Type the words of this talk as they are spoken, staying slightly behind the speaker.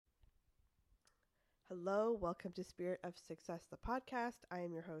Hello, welcome to Spirit of Success, the podcast. I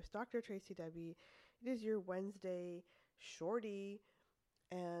am your host, Dr. Tracy Debbie. It is your Wednesday shorty,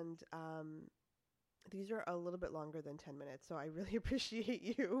 and these are a little bit longer than 10 minutes, so I really appreciate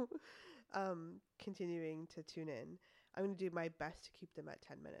you continuing to tune in. I'm going to do my best to keep them at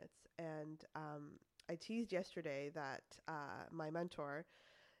 10 minutes. And I teased yesterday that my mentor,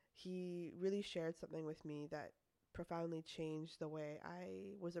 he really shared something with me that profoundly changed the way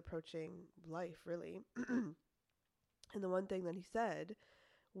I was approaching life, really. And the one thing that he said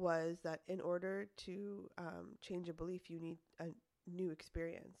was that in order to change a belief, you need a new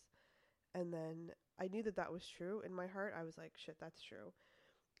experience. And then I knew that that was true in my heart. I was like, shit, that's true.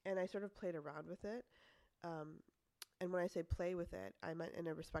 And I sort of played around with it. Um, and when I say play with it, I meant in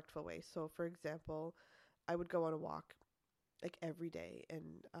a respectful way. So, for example, I would go on a walk like every day in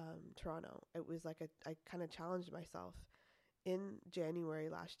Toronto. It was like I kind of challenged myself in January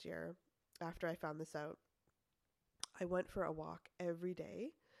last year after I found this out. I went for a walk every day,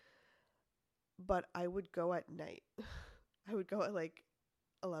 but I would go at night. I would go at like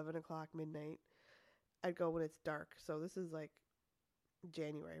 11 o'clock, midnight. I'd go when it's dark. So this is like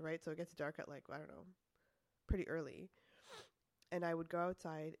January, right? So it gets dark at like, I don't know, pretty early. And I would go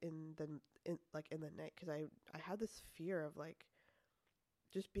outside in the night because I had this fear of like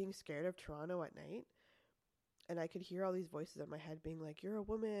just being scared of Toronto at night. And I could hear all these voices in my head being like, you're a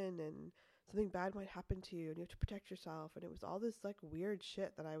woman and something bad might happen to you and you have to protect yourself. And it was all this like weird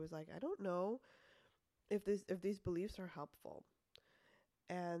shit that I was like, I don't know if these beliefs are helpful.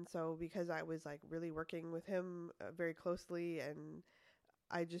 And so because I was like really working with him very closely, and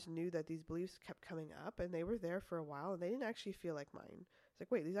I just knew that these beliefs kept coming up and they were there for a while and they didn't actually feel like mine. It's like,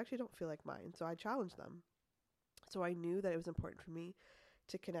 wait, these actually don't feel like mine. So I challenged them. So I knew that it was important for me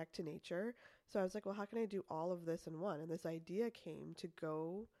to connect to nature. So I was like, well, how can I do all of this in one? And this idea came to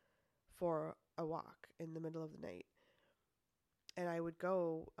go for a walk in the middle of the night. And I would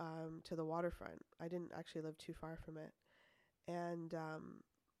go to the waterfront. I didn't actually live too far from it. And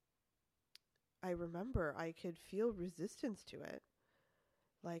I remember I could feel resistance to it.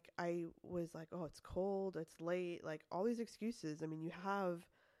 Like I was like, oh, it's cold, it's late, like all these excuses. I mean,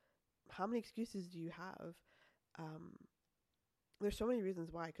 how many excuses do you have? Um, there's so many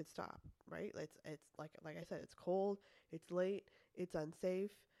reasons why I could stop, right? It's like I said, it's cold, it's late, it's unsafe.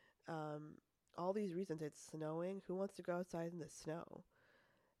 Um, all these reasons. It's snowing. Who wants to go outside in the snow?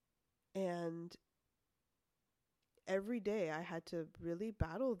 And every day I had to really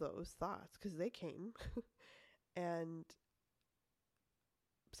battle those thoughts because they came, and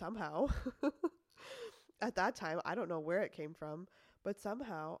somehow at that time, I don't know where it came from, but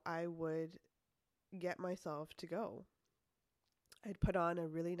somehow I would get myself to go. I'd put on a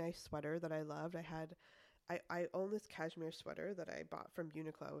really nice sweater that I loved. I own this cashmere sweater that I bought from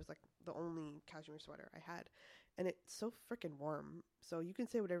Uniqlo. It was like the only cashmere sweater I had. And it's so freaking warm. So you can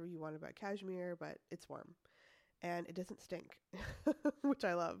say whatever you want about cashmere, but it's warm. And it doesn't stink, which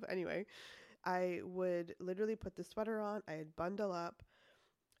I love. Anyway, I would literally put the sweater on, I'd bundle up,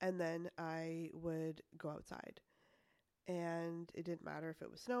 and then I would go outside. And it didn't matter if it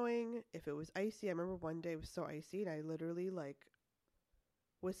was snowing, if it was icy. I remember one day it was so icy and I literally like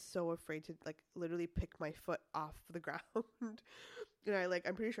was so afraid to like literally pick my foot off the ground. And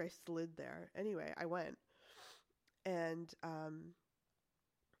I'm pretty sure I slid there. Anyway, I went. And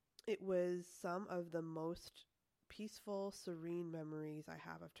it was some of the most peaceful, serene memories I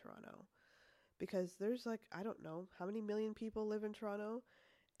have of Toronto. Because there's like, I don't know how many million people live in Toronto.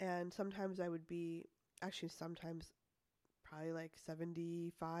 And sometimes I would be, actually, sometimes probably like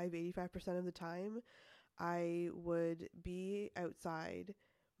 75, 85% of the time, I would be outside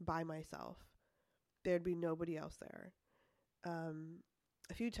by myself. There'd be nobody else there. Um,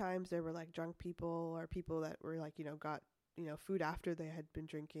 a few times there were like drunk people or people that were like, got, food after they had been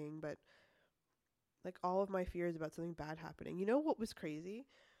drinking, but like all of my fears about something bad happening. You know what was crazy?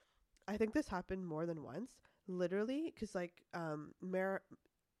 I think this happened more than once, literally, because like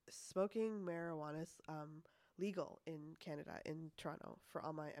smoking marijuana is legal in Canada, in Toronto, for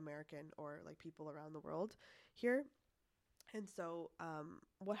all my American or like people around the world here. And so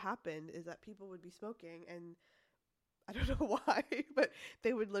what happened is that people would be smoking, and I don't know why, but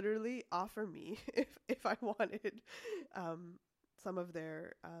they would literally offer me if I wanted um, some of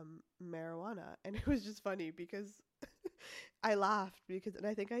their marijuana. And it was just funny because I laughed because, and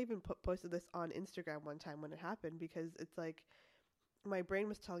I think I even posted this on Instagram one time when it happened, because it's like my brain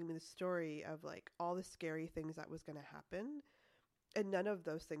was telling me the story of like all the scary things that was going to happen, and none of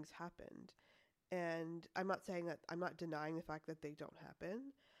those things happened. And I'm not saying that, I'm not denying the fact that they don't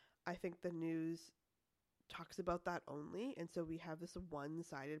happen. I think the news talks about that only, and so we have this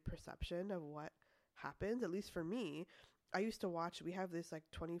one-sided perception of what happens, at least for me, I used to watch, we have this like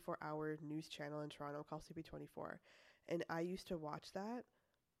 24-hour news channel in Toronto called CP24. And I used to watch that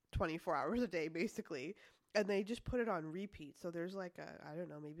 24 hours a day, basically. And they just put it on repeat. So there's like I don't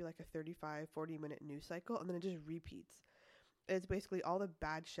know, maybe like a 35, 40-minute news cycle. And then it just repeats. It's basically all the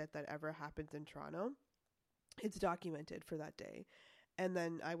bad shit that ever happens in Toronto. It's documented for that day. And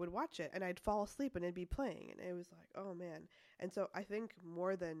then I would watch it and I'd fall asleep and it'd be playing. And it was like, oh man. And so I think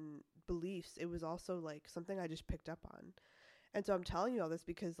more than beliefs, it was also like something I just picked up on. And so I'm telling you all this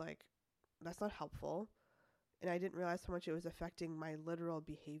because like that's not helpful. And I didn't realize how much it was affecting my literal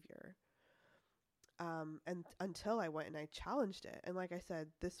behavior. And until I went and I challenged it. And like I said,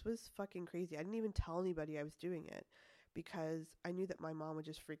 this was fucking crazy. I didn't even tell anybody I was doing it because I knew that my mom would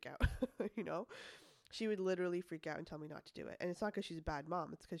just freak out, you know? She would literally freak out and tell me not to do it. And it's not because she's a bad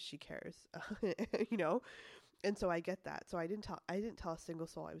mom. It's because she cares, you know? And so I get that. So I didn't tell a single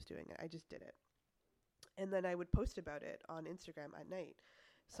soul I was doing it. I just did it. And then I would post about it on Instagram at night.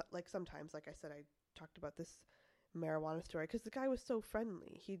 So, like sometimes, like I said, I talked about this marijuana story because the guy was so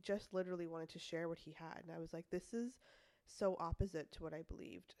friendly. He just literally wanted to share what he had. And I was like, this is so opposite to what I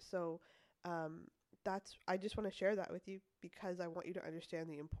believed. So I just want to share that with you because I want you to understand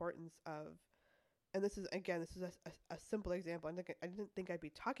the importance of, and this is a simple example. I didn't think I'd be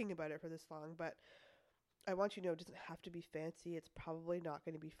talking about it for this long, but I want you to know it doesn't have to be fancy. It's probably not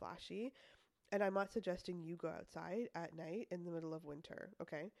going to be flashy. And I'm not suggesting you go outside at night in the middle of winter,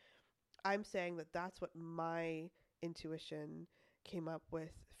 okay? I'm saying that that's what my intuition came up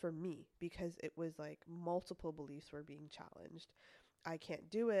with for me because it was like multiple beliefs were being challenged. I can't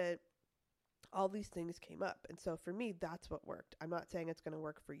do it. All these things came up. And so for me, that's what worked. I'm not saying it's going to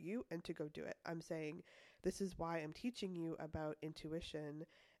work for you and to go do it. I'm saying this is why I'm teaching you about intuition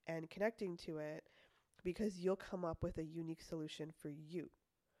and connecting to it because you'll come up with a unique solution for you.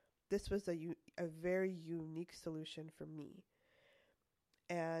 This was a very unique solution for me.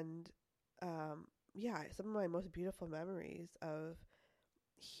 And yeah, some of my most beautiful memories of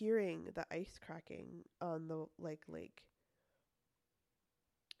hearing the ice cracking on the lake.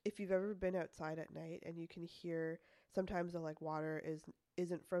 If you've ever been outside at night and you can hear sometimes the like water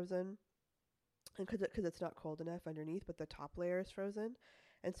isn't frozen, and because it's not cold enough underneath, but the top layer is frozen.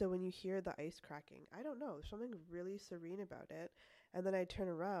 And so when you hear the ice cracking, I don't know, there's something really serene about it. And then I turn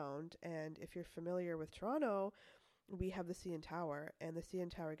around, and if you're familiar with Toronto, we have the CN Tower, and the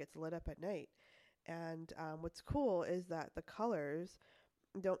CN Tower gets lit up at night. And what's cool is that the colors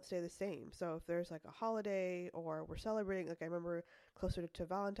don't stay the same. So if there's like a holiday or we're celebrating, like I remember closer to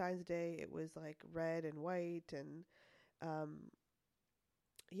Valentine's Day, it was like red and white. And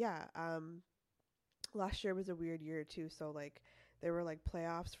yeah, last year was a weird year too. So like there were like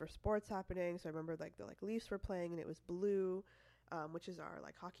playoffs for sports happening. So I remember like the like Leafs were playing and it was blue, which is our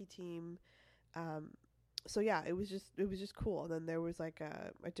like hockey team. So yeah, it was just cool. And then there was like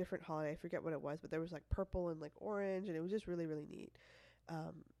a different holiday. I forget what it was, but there was like purple and like orange, and it was just really, really neat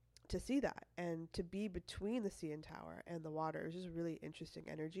to see that and to be between the CN Tower and the water. It was just really interesting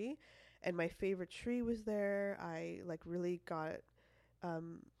energy. And my favorite tree was there. I like really got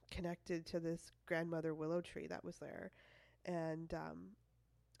connected to this grandmother willow tree that was there, and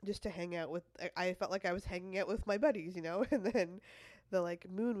just to hang out with. I felt like I was hanging out with my buddies, you know. And then the like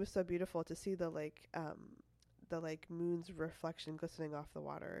moon was so beautiful to see the like moon's reflection glistening off the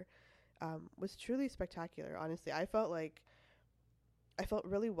water. Was truly spectacular. Honestly, I felt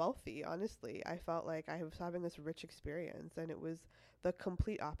really wealthy. Honestly, I felt like I was having this rich experience, and it was the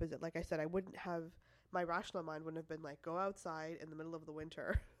complete opposite. Like I said, my rational mind wouldn't have been like, go outside in the middle of the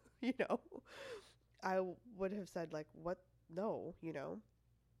winter, you know. I would have said like, what? No, you know.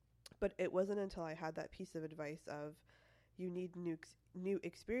 But it wasn't until I had that piece of advice of, you need new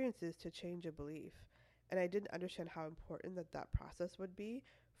experiences to change a belief, and I didn't understand how important that process would be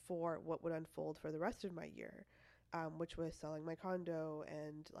for what would unfold for the rest of my year. Which was selling my condo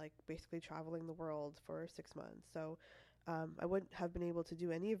and like basically traveling the world for 6 months. So I wouldn't have been able to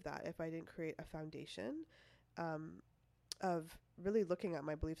do any of that if I didn't create a foundation of really looking at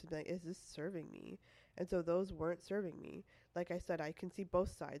my beliefs and being like, is this serving me? And so those weren't serving me. Like I said, I can see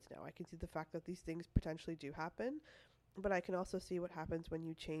both sides now. I can see the fact that these things potentially do happen, but I can also see what happens when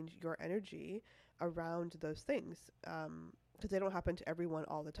you change your energy around those things, because they don't happen to everyone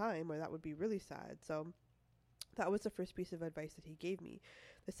all the time, or that would be really sad. So that was the first piece of advice that he gave me.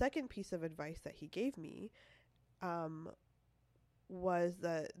 The second piece of advice that he gave me was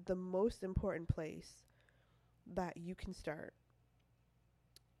that the most important place that you can start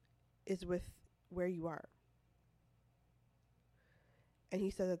is with where you are. And he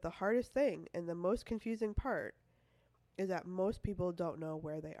said that the hardest thing and the most confusing part is that most people don't know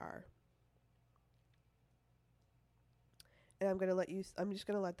where they are. And I'm just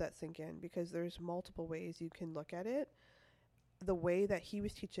going to let that sink in, because there's multiple ways you can look at it. The way that he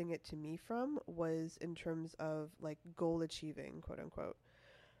was teaching it to me from was in terms of like goal achieving, quote unquote.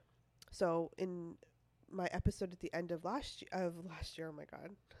 So in my episode at the end of last year, oh my God,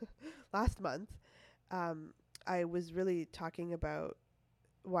 last month, um, I was really talking about,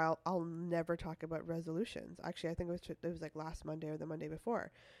 while I'll never talk about resolutions. Actually, I think it was like last Monday or the Monday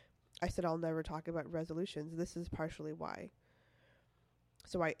before. I said I'll never talk about resolutions. This is partially why.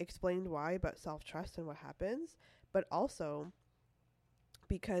 So I explained why about self-trust and what happens, but also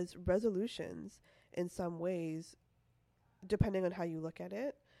because resolutions, in some ways, depending on how you look at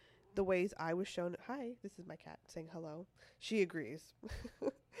it, the ways I was shown, hi, this is my cat saying hello. She agrees.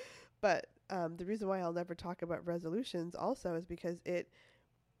 But the reason why I'll never talk about resolutions also is because it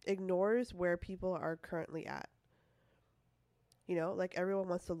ignores where people are currently at. You know, like everyone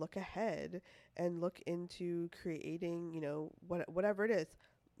wants to look ahead and look into creating, whatever it is,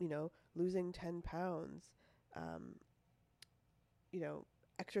 losing 10 pounds, um, you know,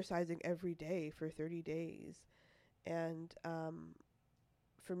 exercising every day for 30 days. And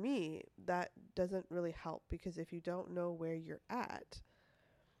for me, that doesn't really help, because if you don't know where you're at,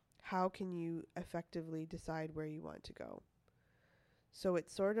 how can you effectively decide where you want to go? So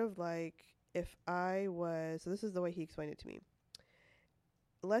it's sort of like, so this is the way he explained it to me.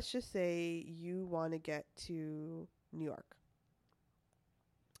 Let's just say you want to get to New York.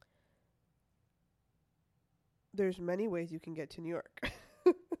 There's many ways you can get to New York.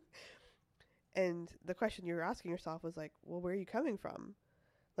 And the question you were asking yourself was like, well, where are you coming from?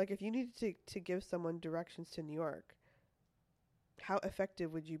 Like, if you needed to give someone directions to New York, how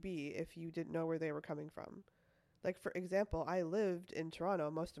effective would you be if you didn't know where they were coming from? Like, for example, I lived in Toronto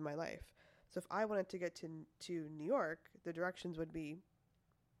most of my life. So if I wanted to get to New York, the directions would be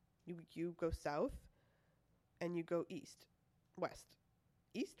you go south and you go east, west,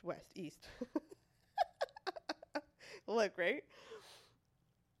 east, west, east. Look, right?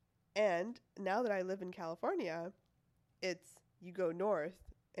 And now that I live in California, it's you go north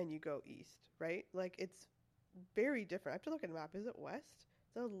and you go east, right? Like, it's very different. I have to look at a map. Is it west?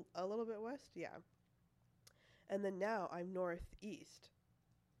 Is it a little bit west? Yeah. And then now I'm northeast,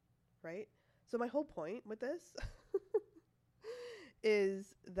 right? So my whole point with this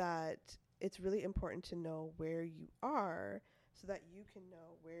is that it's really important to know where you are so that you can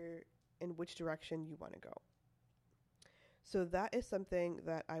know in which direction you want to go. So that is something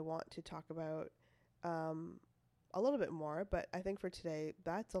that I want to talk about a little bit more, but I think for today,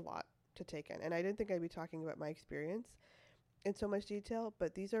 that's a lot to take in. And I didn't think I'd be talking about my experience in so much detail,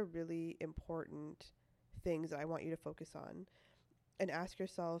 but these are really important things that I want you to focus on and ask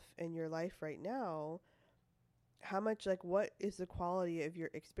yourself in your life right now, what is the quality of your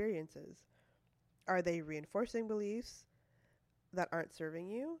experiences? Are they reinforcing beliefs that aren't serving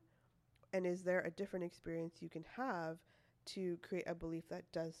you? And is there a different experience you can have to create a belief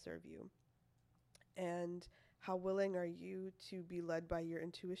that does serve you? And how willing are you to be led by your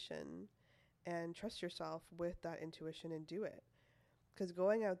intuition and trust yourself with that intuition and do it? Because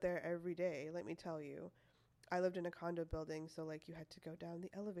going out there every day, let me tell you, I lived in a condo building, so like you had to go down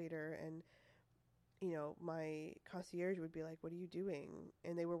the elevator, and my concierge would be like, "What are you doing?"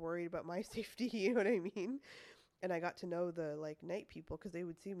 And they were worried about my safety, you know what I mean? And I got to know the like night people because they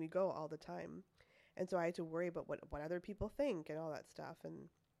would see me go all the time. And so I had to worry about what other people think and all that stuff. And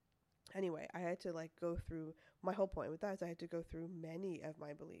anyway, I had to like go through, my whole point with that is I had to go through many of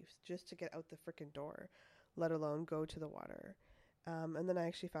my beliefs just to get out the freaking door, let alone go to the water. And then I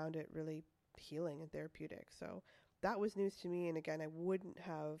actually found it really healing and therapeutic. So that was news to me. And again, I wouldn't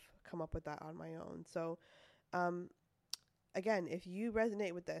have come up with that on my own. So, again, if you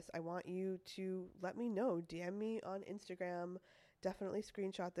resonate with this, I want you to let me know. DM me on Instagram. Definitely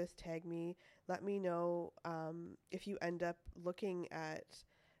screenshot this, tag me. Let me know if you end up looking at,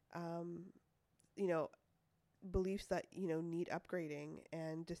 um, you know, beliefs that, need upgrading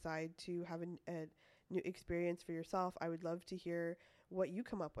and decide to have a new experience for yourself. I would love to hear what you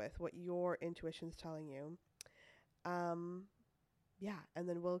come up with, what your intuition's telling you. Yeah, and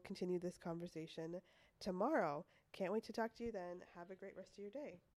then we'll continue this conversation tomorrow. Can't wait to talk to you then. Have a great rest of your day.